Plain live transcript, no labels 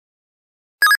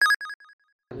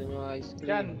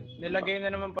Yan, nilagay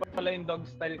na naman pala yung dog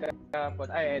style kahapon.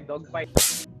 Ay, dog fight.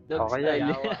 Dog style.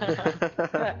 Yawa.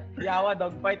 Yawa,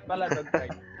 dog fight pala, dog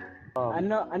fight.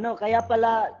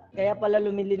 Kaya pala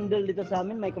lumilindol dito sa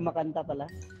amin, may kumakanta pala.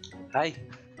 Ay.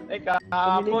 Eh,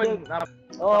 kahapon.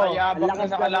 Napakayabang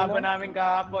na kalaban namin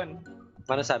kahapon.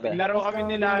 Ano sabi? Naglaro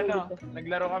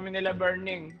kami nila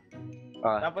Burning.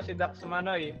 Tapos si Dax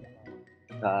Manoy.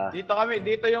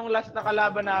 Dito yung last na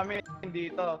kalaban namin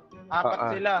dito.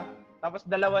 4 sila. Tapos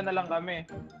 2 na lang kami.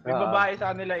 May babae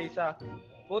sa kanila isa.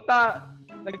 Puta,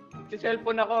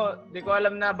 nag-cellphone ako. Di ko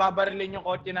alam na babarilin yung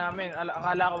kotse namin.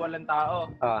 Akala ko walang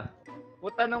tao.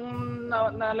 Puta, nung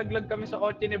nalaglag kami sa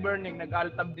kotse ni Burning,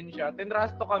 nag-altab din siya.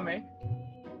 Tinrasto kami.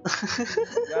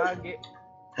 Gagi.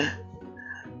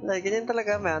 Ay, ganyan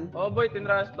talaga, man. Oh boy,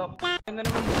 tinrasto. Ano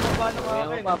naman bumaba ng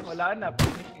akin? Wala na,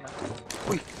 finish na.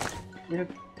 Uy!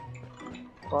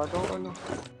 Paano?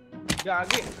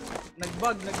 Gagi.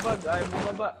 Nag-bug. Ayaw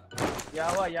bumaba.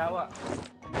 Yawa.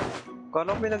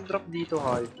 Kala may nag-drop dito,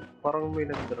 hay. Parang may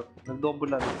nag-drop.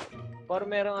 Nag-double. Parang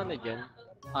merong dyan.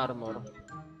 Armor.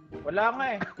 Wala nga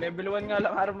eh. Level 1 nga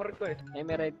lang armor ko eh. Ay,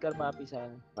 may red car papi sa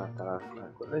akin. Tara.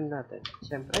 Kunin natin.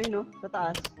 Siyempre. Ay no, sa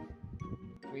taas.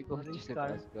 May coaches sa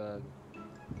taas, gag.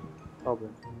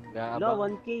 Okay. No,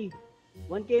 1K.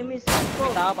 1K miss.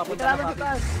 May tao, papunta na sa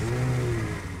taas.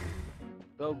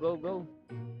 Go.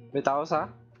 May tao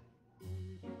sa?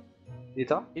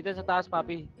 Dito? Dito sa taas,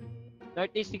 papi.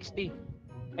 Northeast 60.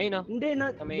 Ayun no? Hindi,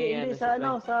 May sa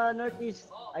northeast.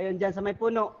 Ayun, dyan sa may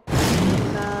puno.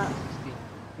 Na...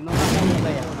 60. Yung mga kanya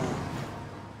ba yan?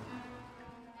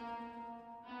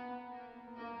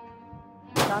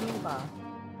 Sa amin pa.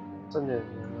 Saan yan?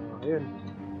 Ayun.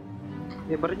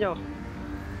 Iba rin nyo.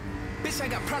 Bitch, I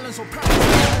got problems on problems.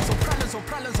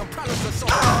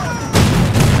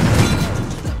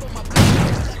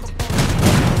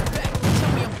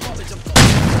 Tell me I'm garbage,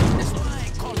 that's why I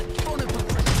ain't calling. Phone and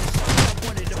progression, that's all I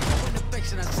wanted. The phone and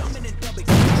affection, I summon and dub it.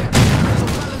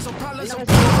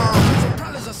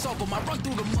 Problems I solve them. I run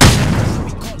through the money, the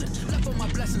be calling. Left on my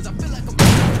blessings, I feel like I'm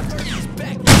is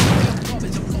back. I'm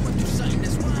garbage, I'm going through something,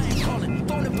 that's why I ain't calling.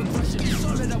 Phone and progression, that's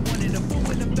all that I wanted. The phone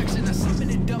and affection, I summon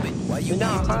and dub it. Why you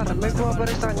nakakaharap, may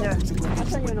bumabaris sa kanya.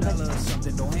 Asan yun naman?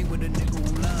 don't hang with a nigga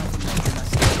who love for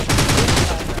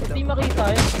nothing. Hindi makita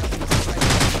yan.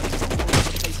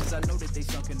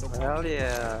 Hell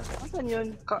yeah. Asan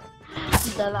yun?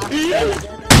 Dala.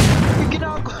 May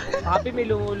ginagawa. Papi, may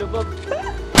lumulubog.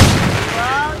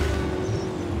 Wow!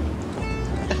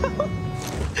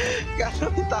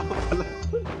 Gano'n yung tao pala.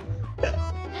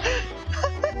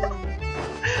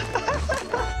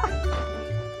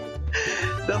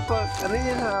 The fuck? Ano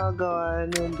yung nakagawa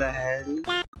nun dahil?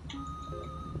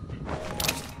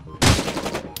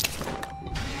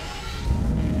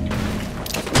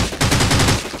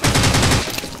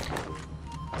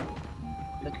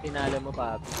 Ba't pinalo mo,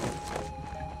 papi?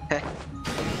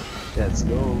 Let's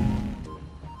go.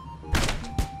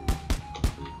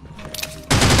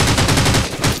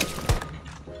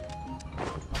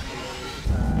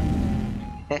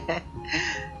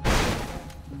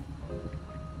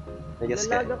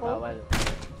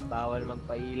 Bawal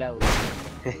magpailaw.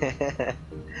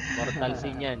 Mortal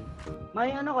sin yan.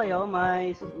 May ano kayo?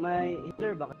 May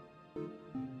Hitler ba?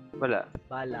 Wala.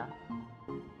 Bala.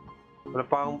 Wala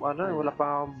pa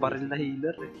akong baril na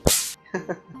healer eh.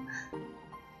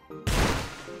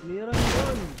 Meron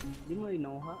yun. Hindi mo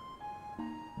inuha.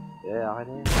 Yeah, akin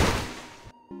na yan.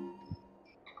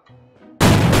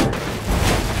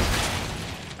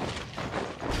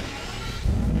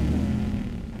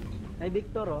 Ay,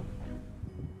 Victor oh.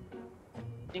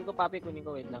 Kunin ko, papi,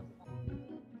 wait lang.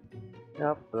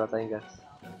 Yup, wala tayong gas.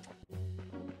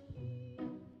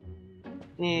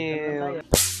 Ew.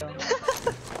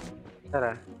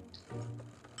 Tara.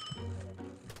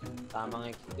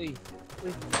 Tamang Uy.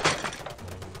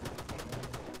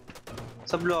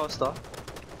 Sa blue house to?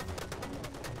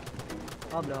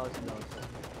 Oh, blouse.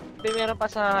 Hindi, meron pa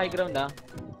sa high ground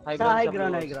High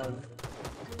ground.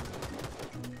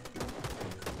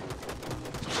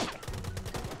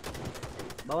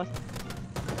 Bawas.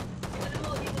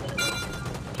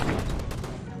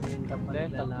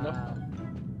 Tatlo.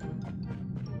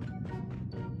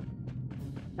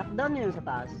 Knockdown yun sa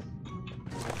taas.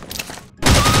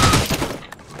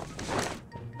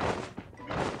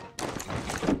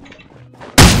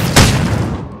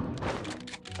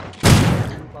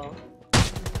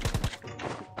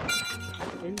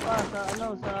 Yun pa sa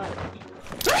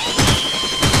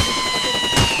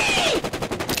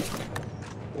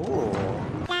Oh.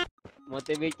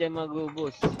 Motivate yan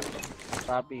mag-ubos.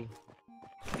 Papi.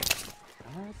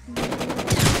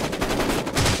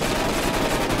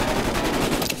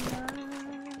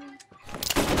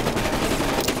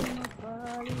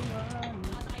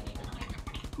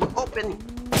 open.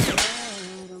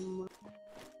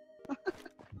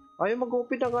 Ayaw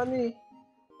mag-open ang ano eh.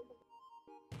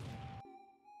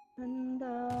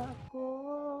 Handa ako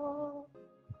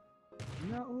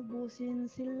naubusin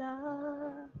sila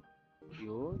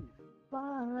Yun.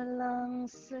 para lang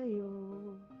sa'yo.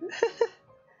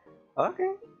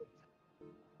 Okay.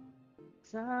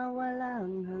 Sa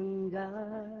walang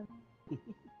hanggan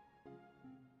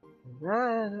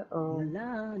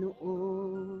mula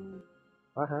noon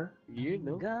Aha. Yun,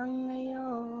 no? hanggang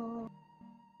ngayon.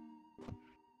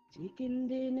 Chicken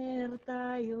dinner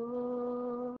tayo.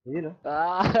 Yun, no?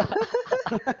 Ah.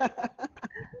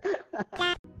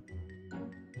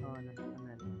 Oh,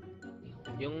 nasangan.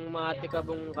 Yung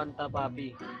matikabong kanta,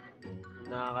 papi.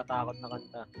 Nakakatakot na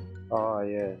kanta. Oo,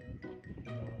 yeah.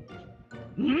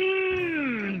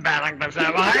 Parang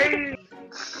tasabay!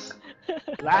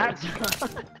 Lahat.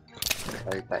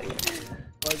 Ay, tayo.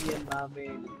 Huwag yan,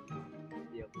 babe.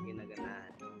 Hindi ako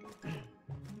ginaganahan.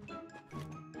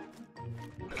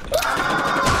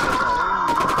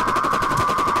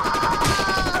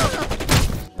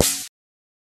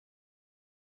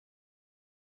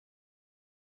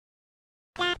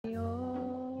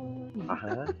 Ngayon,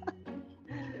 Aha.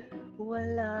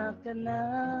 wala ka na.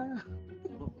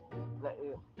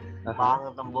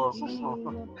 Pangit ang boses mo.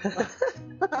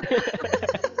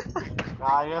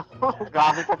 Kaya.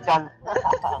 Gamit ka dyan.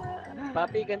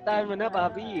 Papi, kantahan mo na,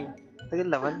 papi. Tagal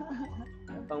naman.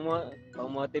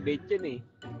 Pang-motivate yun eh.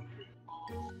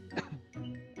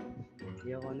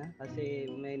 Ayoko na kasi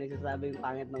may nagsasabing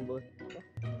pangit ng boss.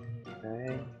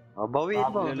 Ay. O, bawiin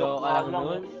mo. Niloko ka lang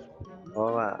nun.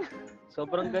 Oo nga.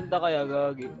 Sobrang ganda kaya,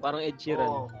 gagi. Parang Ed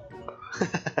Sheeran.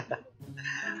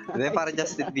 Hindi, parang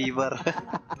Justin Bieber.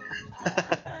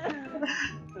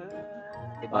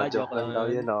 Diba, Joke lang daw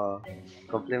yun, oh.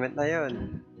 Compliment na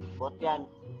yun. Bot yan.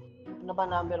 Ano ba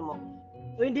number mo?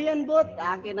 O hindi yan bot,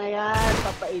 akin na yan,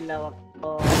 papailaw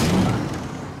ako.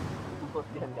 Bot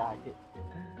yan, gagi.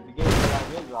 Bigay mo lang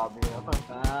yun, grabe naman.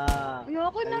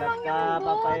 Ayoko naman Ka, yung bot.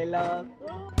 papailaw.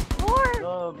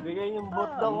 No, bigay yung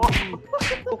bot daw mo.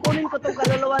 Kukunin ko tong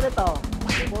kaluluwa nito.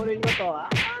 Kukunin ko to.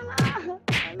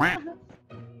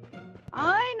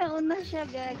 Ay, nauna siya,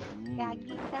 gagi.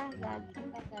 Gagi ka, gagi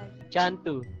ka, gagi.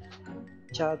 Chantu.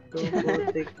 Chato,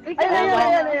 putik.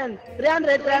 Ayan.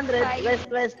 300.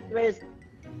 West.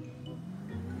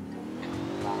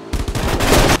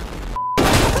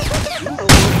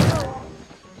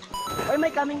 Ay,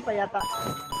 may coming pa yata.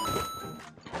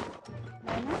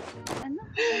 Ano?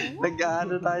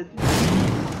 Nag-ano tayo?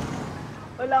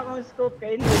 Wala akong scope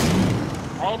kayo.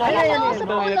 Ayun,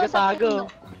 Ano, may nagkatago.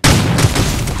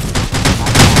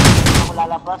 ako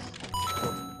lalabas.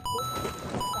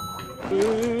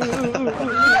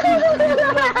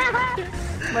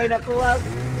 May nakuha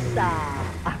sa.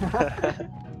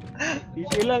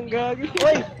 Easy lang, gagi.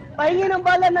 Uy, pahingi ng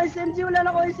bala ng SMG. Wala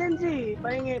na ko SMG.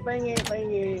 Pahingi.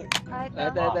 Ay,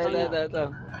 Ito.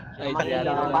 Ay, Ay, siya.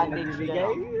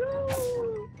 Nagbibigay.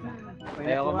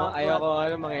 Ayoko,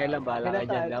 mangialam. Bahala ka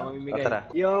dyan. Hindi ako mamimigay. Tara.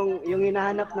 Yung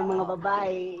hinahanap ng mga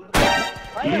babae.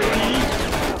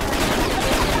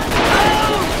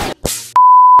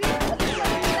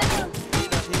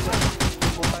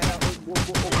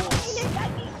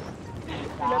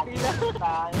 Pila.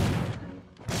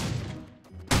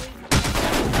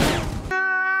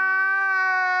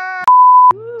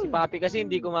 Si Papi kasi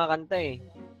hindi kumakanta eh.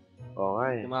 Oo nga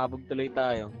eh. Tumabog tuloy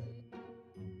tayo.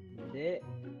 Hindi.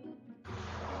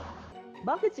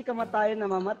 Bakit si kamatayan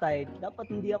namamatay? Dapat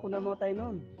hindi ako namatay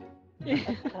noon.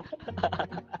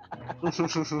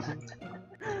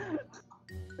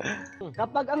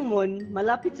 Kapag ang moon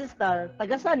malapit sa star,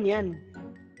 tagasan yan.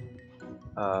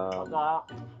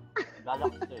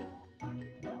 Galaxy.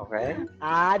 Okay.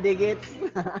 Digits.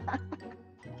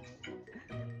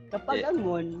 Kapag ang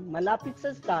moon malapit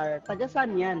sa star,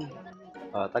 tagasan yan.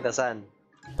 Tagasan.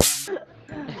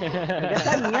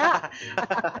 Tagasan nga.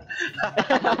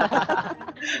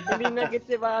 Hindi nagit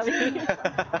si Papi.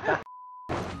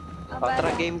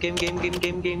 Tara, game.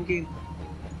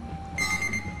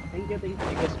 Thank you.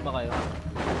 Tigas pa kayo.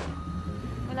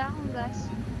 Wala akong gas.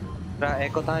 Tara,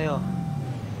 echo tayo.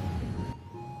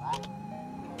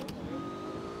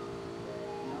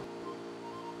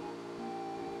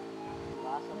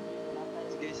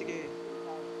 Sige.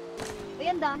 Uy,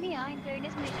 ang dami ah. In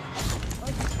fairness, may... Oh,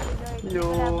 Lord. Hello.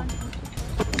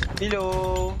 Hello.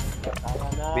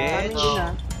 Amin Mitch. din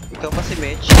ah. Ikaw ba si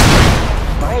Mitch?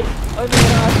 Ay, mayroon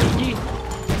RPG.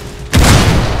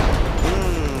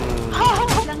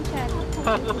 Lang siya.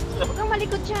 Huwag kang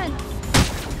malikot dyan.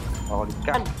 Makulit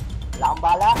ka. Wala kang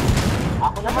bala.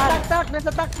 Ako naman.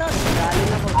 Nasa tak-tak.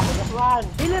 Galing ako. Ako naman.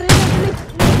 Bilis.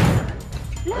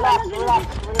 Relax.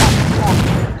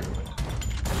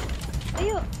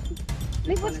 Ayo.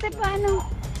 May footstep pa ano?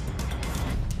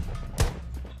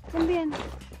 Saan ba yan?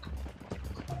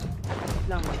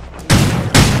 Lang.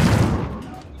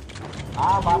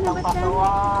 Batang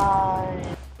pasaway.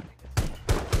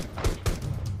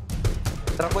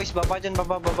 Tara boys, baba dyan,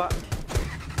 baba.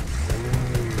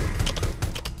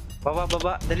 Baba,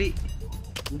 dali.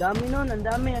 Ang dami nun, ang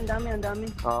dami. 5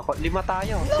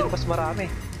 tayo. Sino mas marami?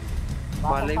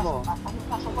 Malay mo.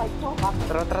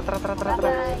 Tara.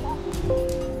 Bye.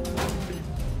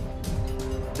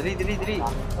 Dali.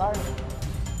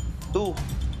 2,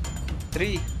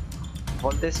 3,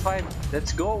 Voltes 5.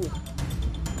 Let's go.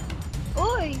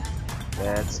 Uy!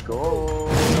 Let's go.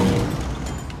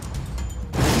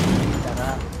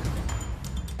 Tara.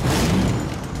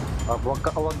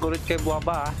 Huwag ulit kayo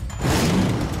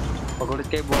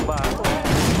buwaba ah.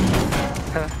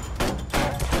 Ha?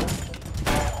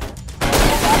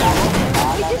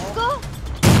 Ay, Diyos ko!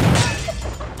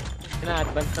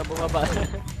 Na-advance na bumaba.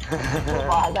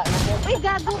 Bahala na din. Uy,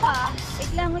 gago ka!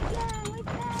 Wait lang.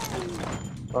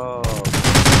 Oh.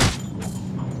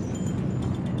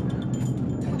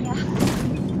 Yeah.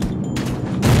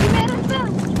 Uy, meron pa!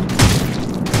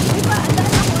 Uy,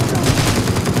 paandaan ako.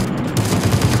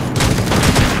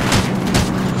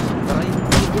 Taray.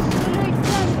 Ay, Diyos ko, Lord,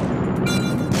 dyan.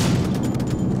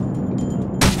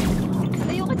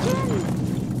 Tayo ka dyan.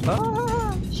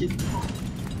 Shit.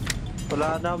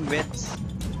 Wala na, meds.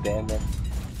 Damn it.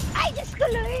 Ay, Diyos ko,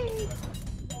 Lord.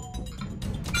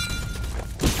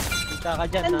 Kita ka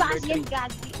dyan, Saan ba number kasi yan, 3.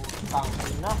 gagi?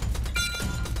 Tangin na.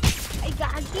 Ay,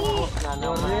 gagi. Na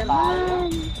naman tayo.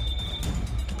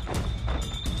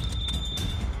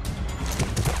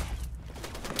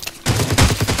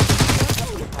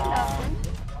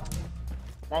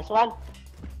 Nice one.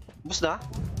 Bus na?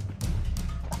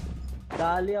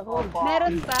 Dali ako.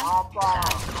 Meron pa? Apa.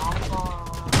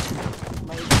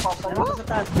 May pa sa Meron pa sa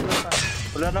taas, meron pa.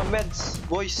 Wala na meds,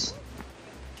 boys.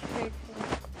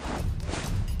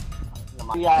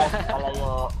 Yan,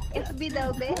 palayo. FB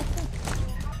daw, be.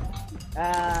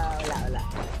 Wala.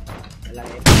 Wala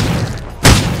eh.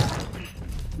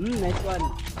 Nice one.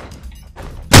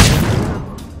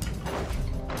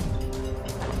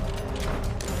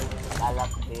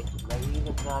 Alat eh.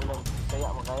 Naiinag na lang. Kaya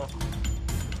mo kayo.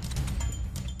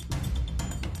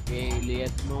 Okay,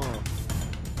 liat mo.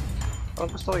 Ang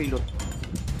gusto ko ilot.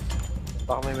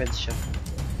 Baka may meds siya.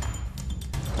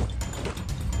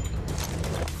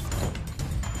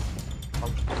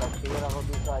 Pagtira ko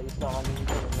dun sa isa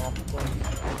kanina. Natin ko.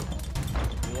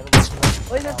 Meron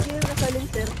Uy, nag-kill ka sa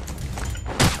sir.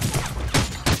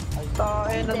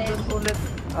 Tae, nandun ulit.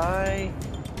 Ay.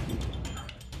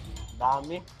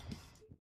 dami.